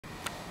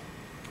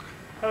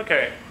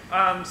Okay,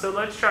 so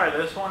let's try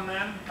this one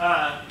then.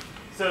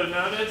 So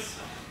notice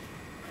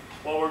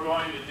what we're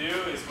going to do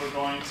is we're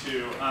going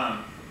to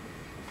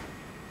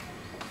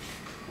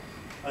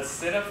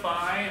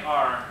acidify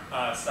our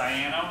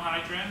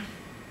cyanohydrin.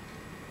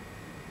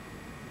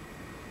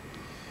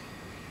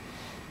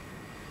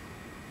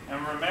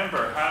 And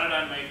remember, how did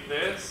I make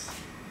this?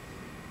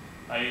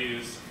 I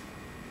used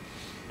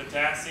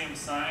potassium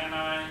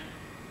cyanide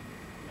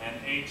and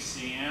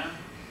HCN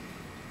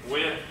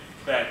with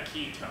that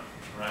ketone,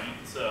 right?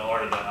 So,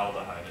 or the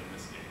aldehyde in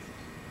this case.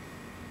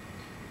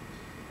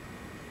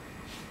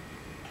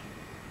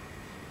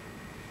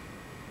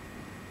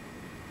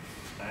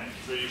 Okay,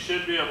 so you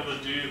should be able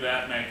to do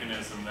that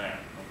mechanism there,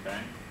 okay?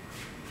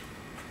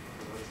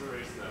 So let's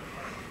erase that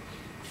part.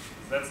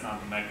 That's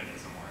not the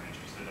mechanism we're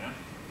interested in.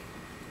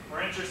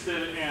 We're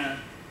interested in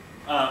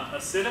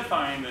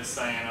acidifying this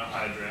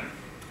cyanohydrin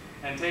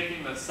and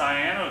taking the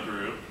cyano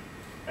group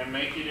and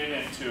making it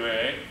into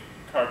a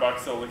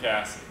carboxylic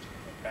acid,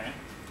 okay?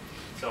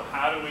 So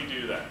how do we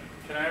do that?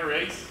 Can I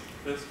erase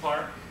this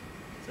part?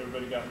 Has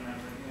everybody gotten that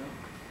right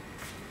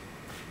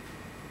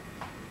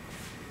now?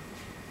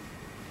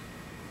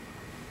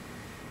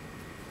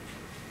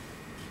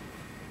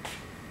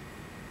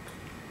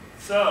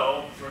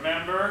 So,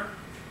 remember,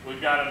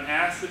 we've got an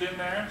acid in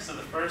there, so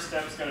the first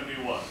step is going to be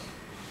what?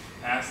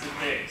 Acid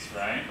base,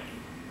 right?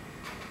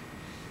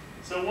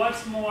 So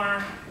what's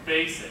more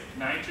basic,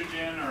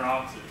 nitrogen or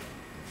oxygen?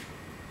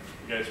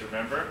 You guys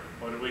remember?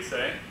 What did we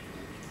say?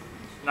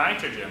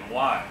 Nitrogen.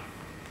 Why?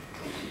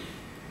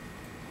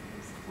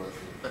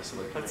 That's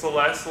a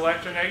less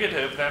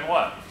electronegative than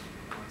what?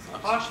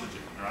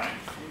 Oxygen, right?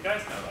 You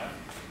guys know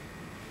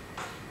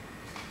that.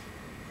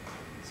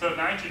 So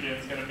nitrogen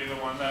is going to be the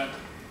one that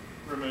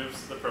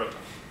removes the proton.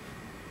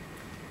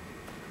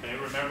 Okay,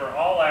 remember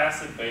all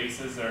acid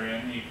bases are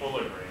in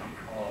equilibrium.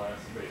 All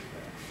acid base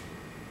pairs.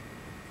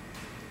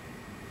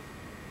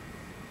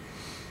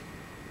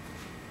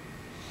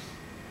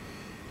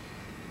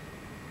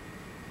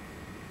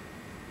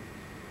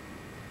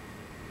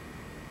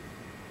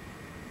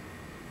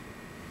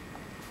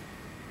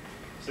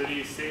 So do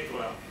you see,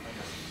 well, I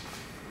guess,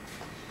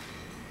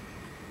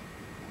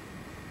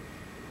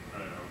 I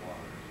don't know,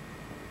 water.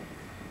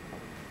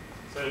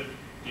 So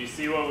do you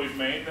see what we've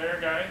made there,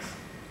 guys?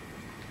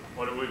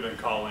 What have we been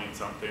calling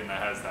something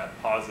that has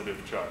that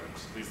positive charge?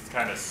 These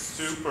kind of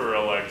super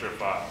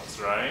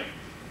electrophiles, right?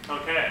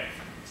 Okay,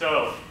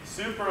 so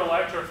super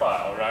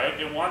electrophile, right?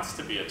 It wants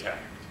to be attacked,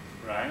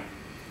 right?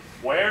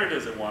 Where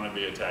does it want to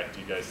be attacked,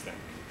 do you guys think?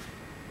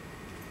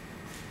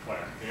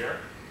 Where? Here?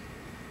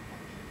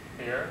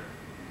 Here?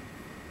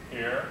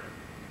 Here?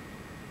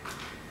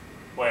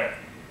 Where?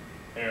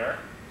 Here?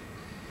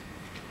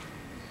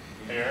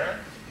 Here?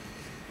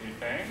 Do you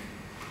think?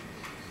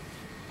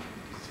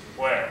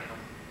 Where?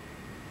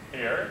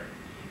 Here?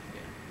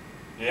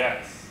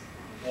 Yes.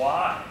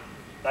 Why?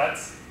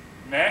 That's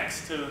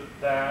next to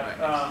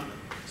that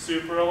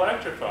super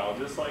electrophile,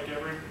 just like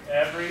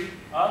every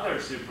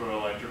other super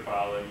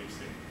electrophile that you've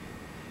seen.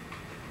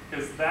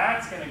 Because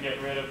that's going to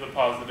get rid of the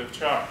positive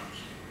charge.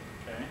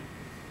 Okay?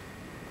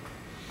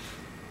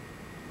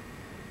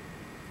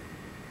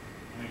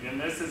 And again,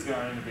 this is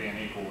going to be in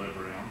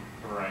equilibrium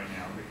for right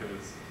now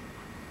because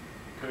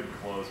it could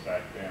close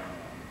back down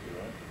onto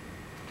it.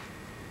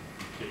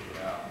 Kick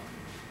it out.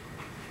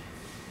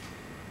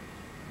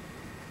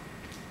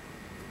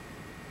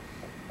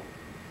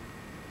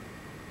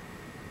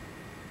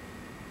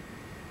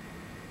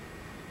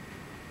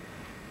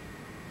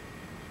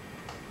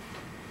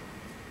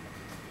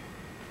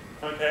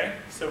 Okay,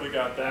 so we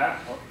got that.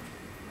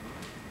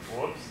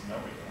 Whoops, no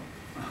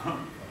we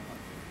don't.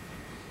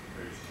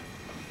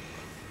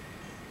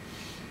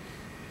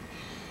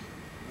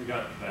 We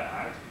got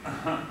that.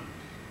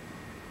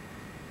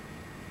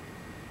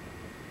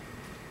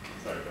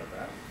 Sorry about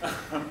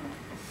that.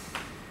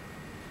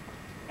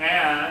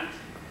 And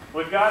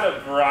we've got a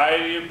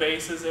variety of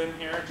bases in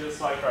here,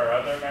 just like our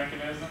other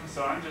mechanisms.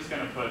 So I'm just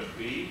going to put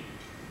B.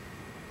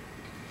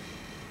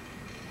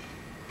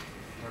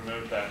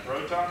 Remove that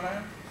proton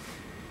there.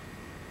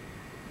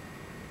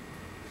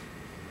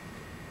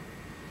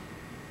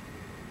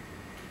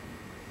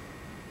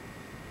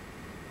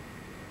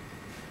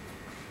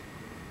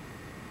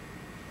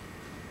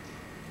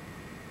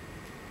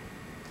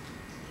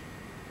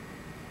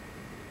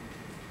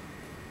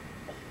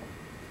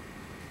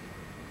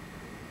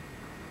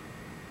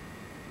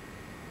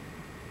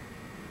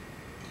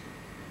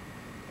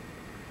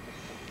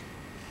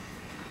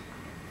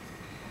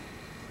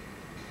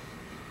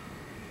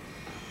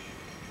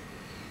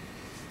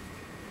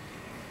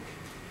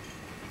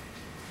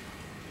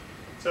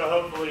 So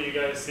hopefully you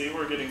guys see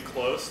we're getting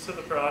close to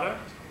the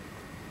product.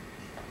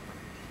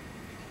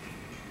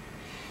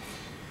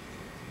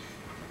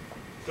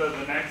 So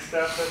the next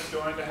step that's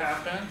going to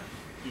happen,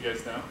 you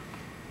guys know?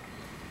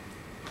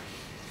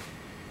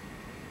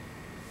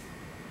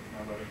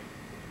 Nobody?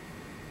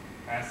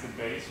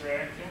 Acid-base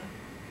reaction.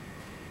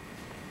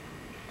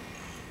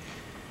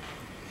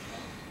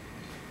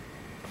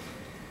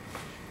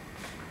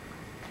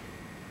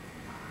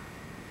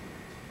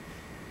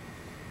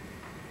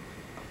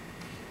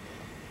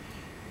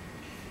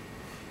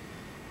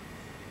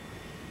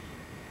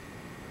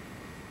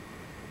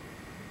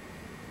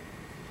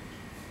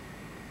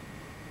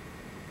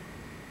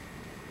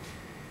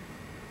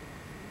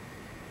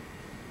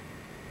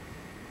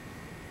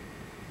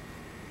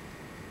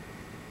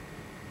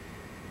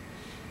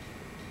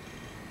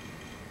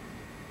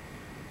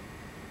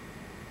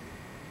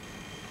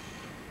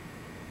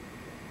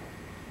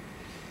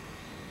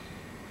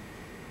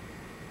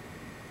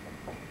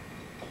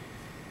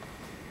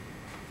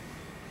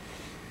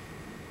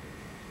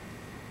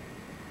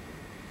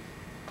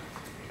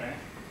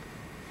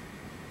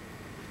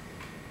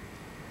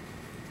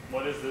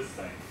 What is this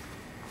thing?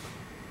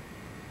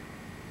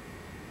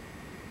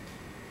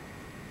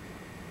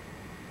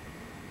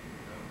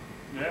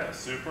 Yeah,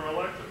 super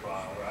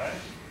electrophile, right?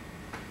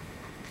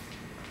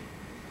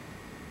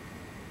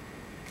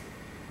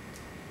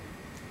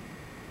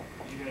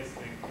 You guys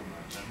think too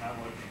much. I'm not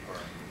looking for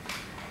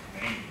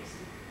names.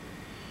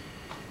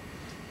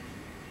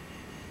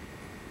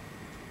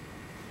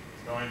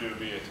 It's going to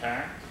be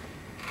attacked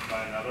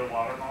by another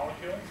water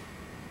molecule.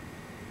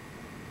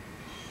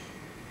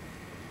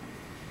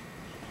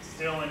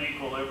 Still in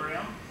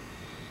equilibrium.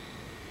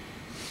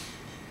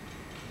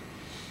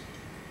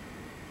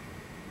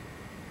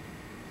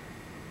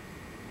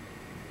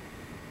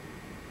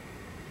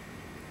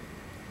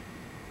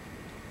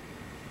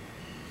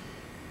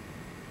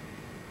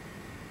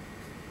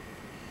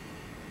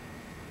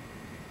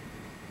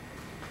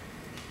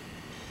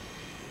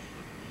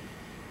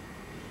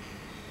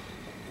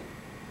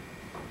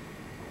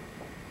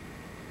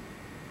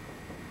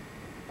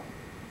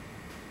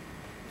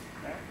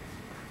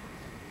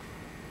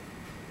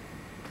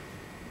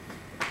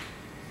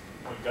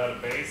 We've got a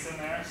base in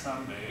there,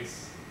 some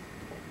base,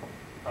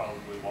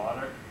 probably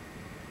water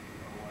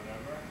or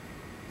whatever.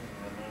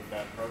 Remove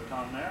that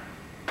proton there.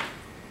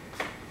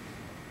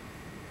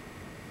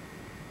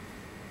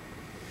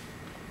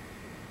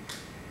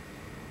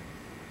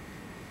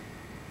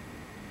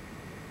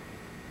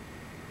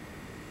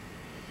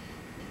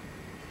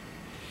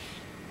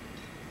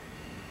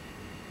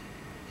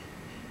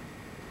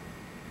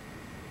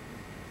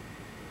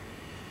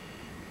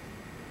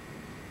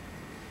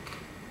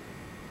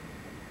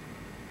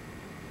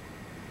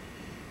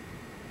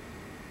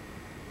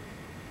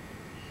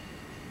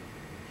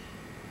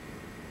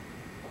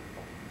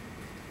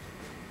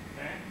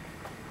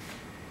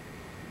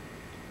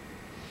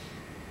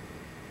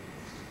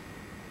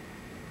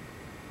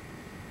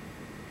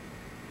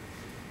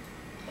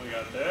 We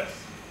got this.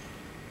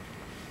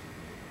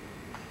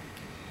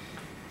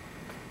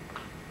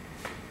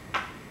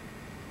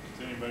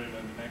 Does anybody know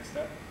the next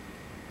step?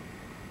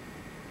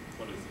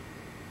 What is it?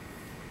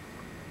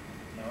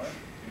 Know it?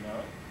 Do you know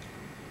it?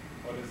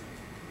 What is it?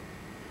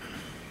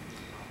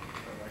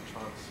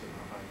 Electrons in a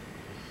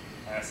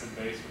hydrogen.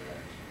 Acid-base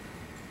reaction.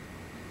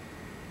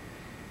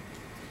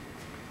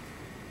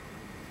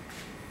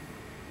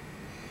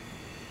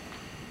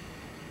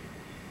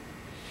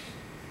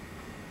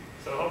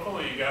 So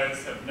hopefully you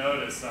guys have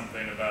noticed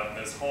something about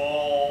this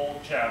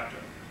whole chapter.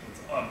 It's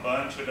a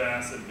bunch of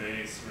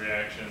acid-base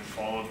reactions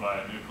followed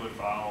by a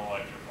nucleophile,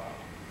 electrophile.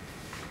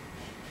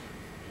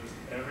 Just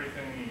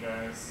everything you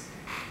guys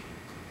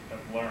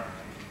have learned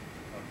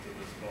up to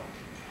this point.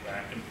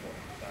 Back and forth,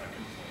 back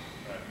and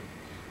forth, back and forth.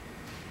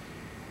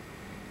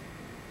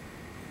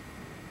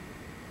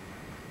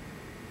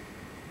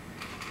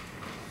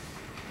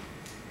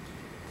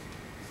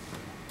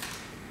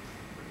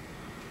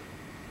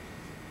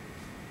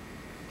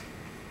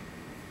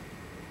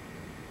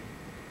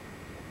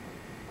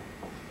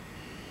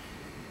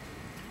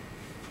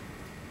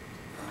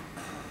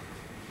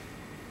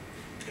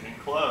 Getting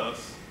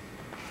close.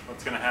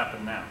 What's going to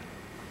happen now?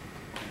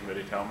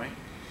 Anybody tell me?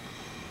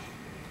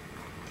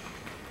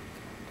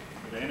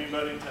 Would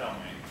anybody tell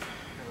me?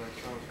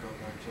 Electrons go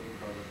back to the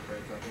carbon,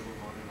 create that double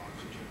bond in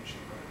oxygen,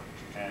 show by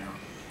nitrogen.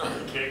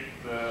 And kick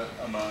the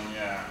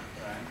ammonia out,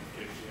 right?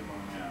 Kick the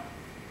ammonia out.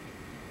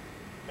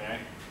 Okay?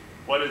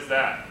 What is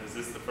that? Is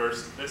this the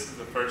first, this is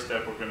the first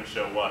step we're going to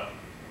show what?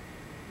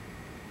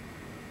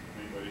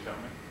 Anybody tell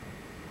me?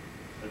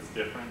 That's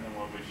different than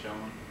what we've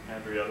shown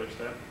every other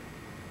step?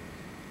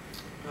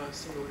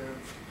 Single arrow.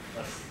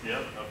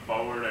 Yep, a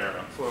forward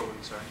arrow.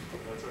 Forward, sorry.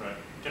 That's all right.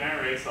 Can I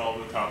erase all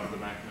the top of the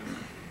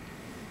mechanism?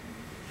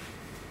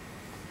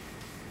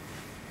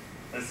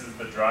 This is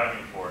the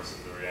driving force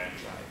of the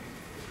reaction.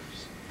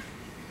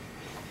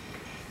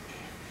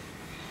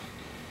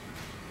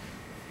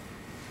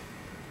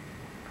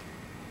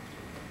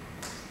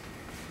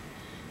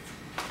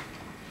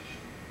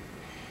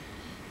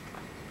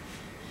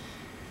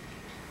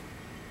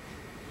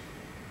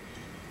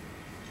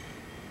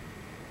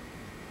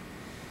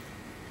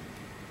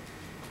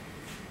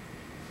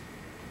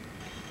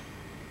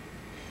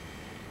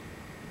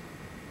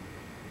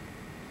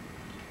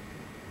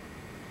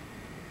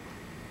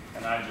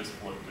 And I just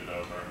flipped it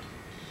over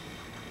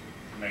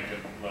to make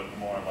it look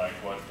more like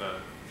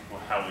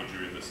how we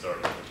drew the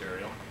starting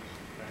material.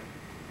 Okay.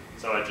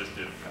 So I just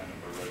did kind of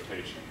a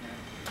rotation here.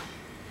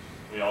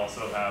 We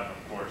also have,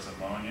 of course,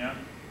 ammonia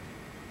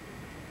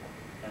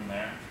in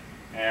there.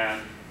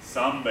 And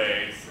some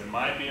base, it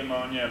might be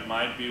ammonia, it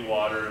might be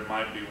water, it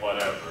might be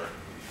whatever,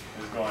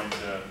 is going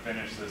to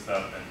finish this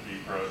up and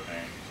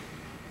deprotonate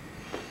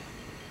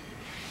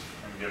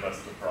and give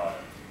us the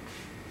product.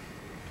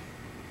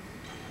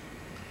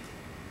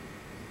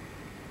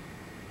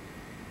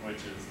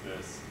 Which is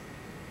this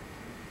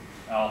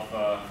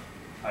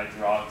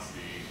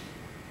alpha-Hydroxy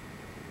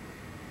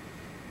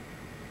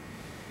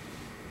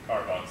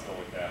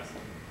Carboxylic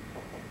acid.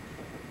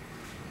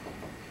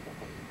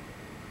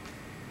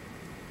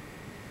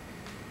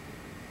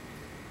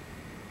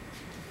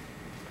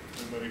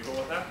 Everybody cool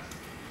with that?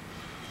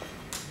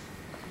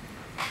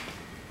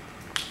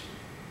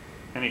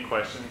 Any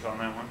questions on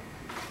that one?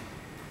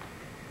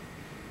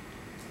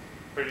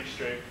 Pretty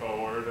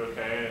straightforward,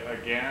 okay?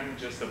 Again,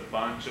 just a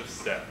bunch of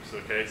steps,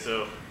 okay?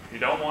 So you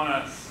don't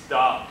want to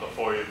stop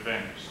before you're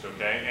finished,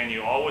 okay? And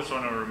you always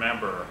want to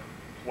remember,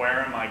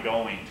 where am I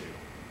going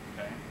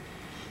to, okay?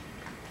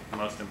 The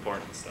most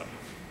important stuff.